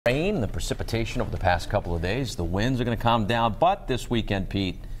Rain, the precipitation over the past couple of days. The winds are going to calm down, but this weekend,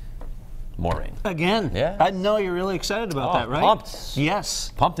 Pete, more rain. Again? Yeah. I know you're really excited about that, right? Pumped.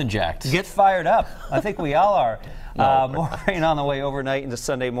 Yes. Pumped and jacked. Get fired up. I think we all are. More rain on the way overnight into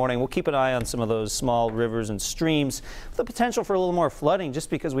Sunday morning. We'll keep an eye on some of those small rivers and streams with the potential for a little more flooding just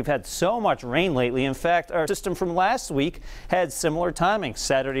because we've had so much rain lately. In fact, our system from last week had similar timing,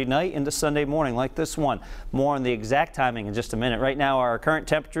 Saturday night into Sunday morning like this one. More on the exact timing in just a minute. Right now our current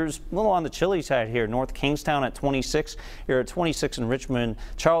temperatures a little on the chilly side here. North Kingstown at 26. You're at 26 in Richmond.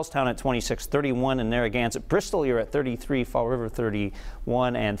 Charlestown at 26. 31 in Narragansett. Bristol you're at 33. Fall River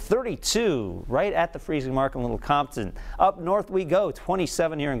 31 and 32 right at the freezing mark in Little Compton. Up north we go,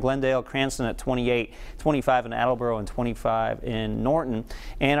 27 here in Glendale, Cranston at 28, 25 in Attleboro and 25 in Norton.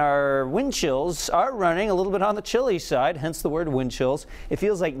 And our wind chills are running a little bit on the chilly side, hence the word wind chills. It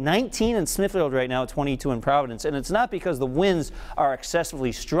feels like 19 in Smithfield right now, 22 in Providence. And it's not because the winds are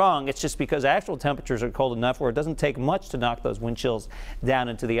excessively strong, it's just because actual temperatures are cold enough where it doesn't take much to knock those wind chills down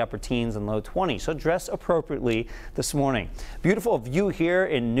into the upper teens and low 20s. So dress appropriately this morning. Beautiful view here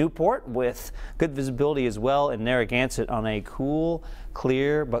in Newport with good visibility as well in Narragansett on a cool,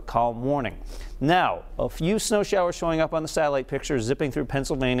 clear, but calm morning. Now, a few snow showers showing up on the satellite picture, zipping through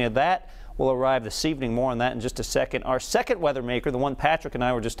Pennsylvania. That will arrive this evening. More on that in just a second. Our second weather maker, the one Patrick and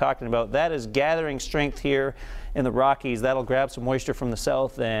I were just talking about, that is gathering strength here in the Rockies. That'll grab some moisture from the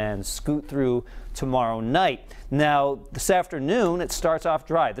south and scoot through tomorrow night. Now, this afternoon, it starts off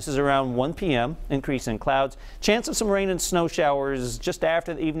dry. This is around 1 p.m., increase in clouds. Chance of some rain and snow showers just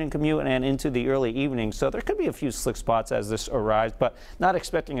after the evening commute and into the early evening. So there could be a few slick spots as this arrives, but not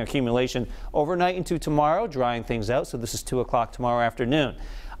expecting accumulation. Overnight into tomorrow, drying things out. So this is 2 o'clock tomorrow afternoon.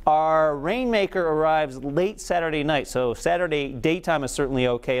 Our rainmaker arrives late Saturday night, so Saturday daytime is certainly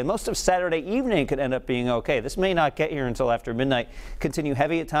okay, and most of Saturday evening could end up being okay. This may not get here until after midnight, continue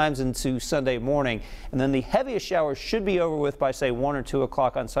heavy at times into Sunday morning, and then the heaviest showers should be over with by, say, 1 or 2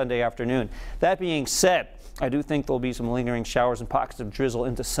 o'clock on Sunday afternoon. That being said, I do think there'll be some lingering showers and pockets of drizzle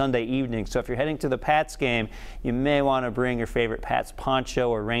into Sunday evening. So if you're heading to the Pats game, you may want to bring your favorite Pats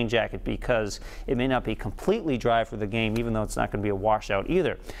poncho or rain jacket because it may not be completely dry for the game, even though it's not going to be a washout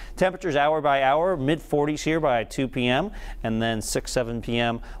either. Temperatures hour by hour, mid-40s here by 2 p.m. and then 6-7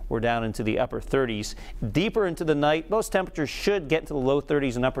 p.m. we're down into the upper 30s. Deeper into the night, most temperatures should get to the low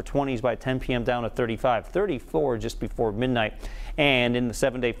 30s and upper 20s by 10 p.m. down to 35, 34 just before midnight. And in the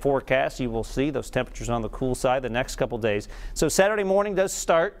 7-day forecast, you will see those temperatures on the cool side the next couple days. So Saturday morning does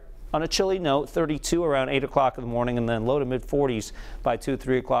start on a chilly note, 32 around 8 o'clock in the morning, and then low to mid 40s by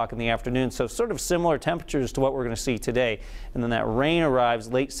 2-3 o'clock in the afternoon. So sort of similar temperatures to what we're going to see today. And then that rain arrives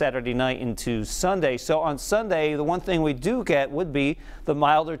late Saturday night into Sunday. So on Sunday, the one thing we do get would be the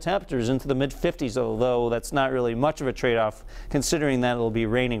milder temperatures into the mid 50s, although that's not really much of a trade-off considering that it'll be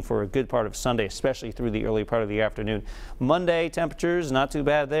raining for a good part of Sunday, especially through the early part of the afternoon. Monday temperatures not too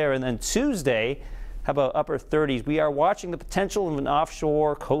bad there, and then Tuesday, how about upper 30s? We are watching the potential of an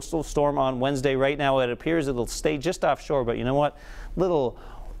offshore coastal storm on Wednesday. Right now it appears it'll stay just offshore, but you know what? Little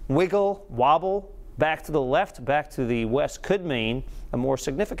wiggle, wobble, back to the left, back to the west could mean a more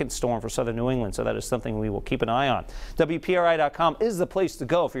significant storm for southern New England. So that is something we will keep an eye on. WPRI.com is the place to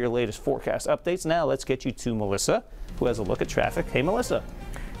go for your latest forecast updates. Now let's get you to Melissa, who has a look at traffic. Hey, Melissa.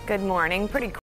 Good morning. Pretty